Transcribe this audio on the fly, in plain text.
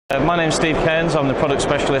My name's Steve Cairns. I'm the product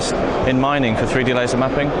specialist in mining for 3D laser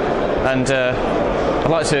mapping, and I'd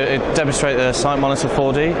like to demonstrate the SiteMonitor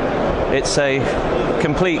 4D. It's a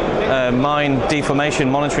complete mine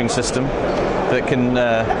deformation monitoring system that can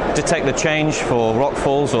detect the change for rock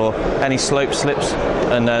falls or any slope slips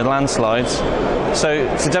and landslides.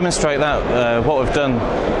 So to demonstrate that, what we've done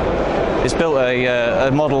is built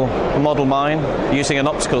a model mine using an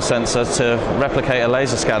optical sensor to replicate a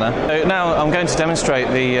laser scanner. So now I'm going to demonstrate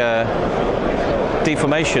the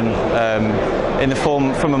deformation in the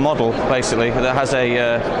form from a model, basically, that has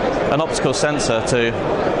an optical sensor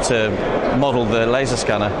to model the laser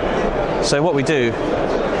scanner. So what we do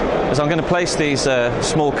is I'm going to place these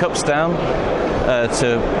small cups down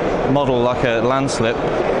to model like a landslip.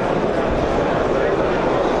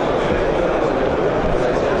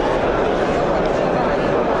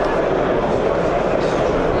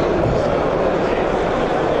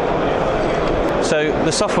 So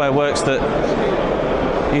the software works that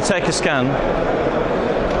you take a scan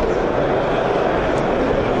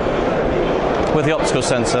with the optical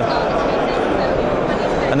sensor,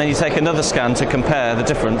 and then you take another scan to compare the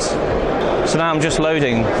difference. So now I'm just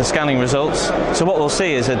loading the scanning results. So what we'll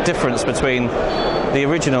see is a difference between the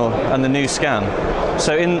original and the new scan.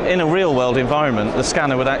 So in a real-world environment, the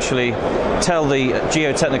scanner would actually tell the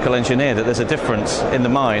geotechnical engineer that there's a difference in the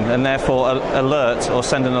mine, and therefore alert or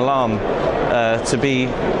send an alarm to be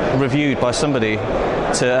reviewed by somebody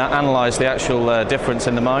to analyse the actual difference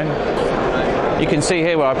in the mine. You can see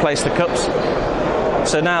here where I place the cups.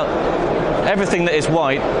 So now everything that is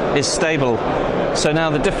white is stable. So now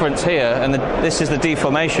the difference here, and this is the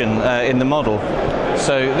deformation in the model.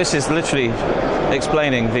 So this is literally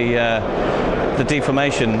explaining the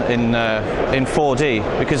deformation in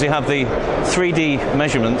 4D, because you have the 3D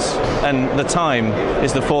measurements and the time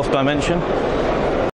is the fourth dimension.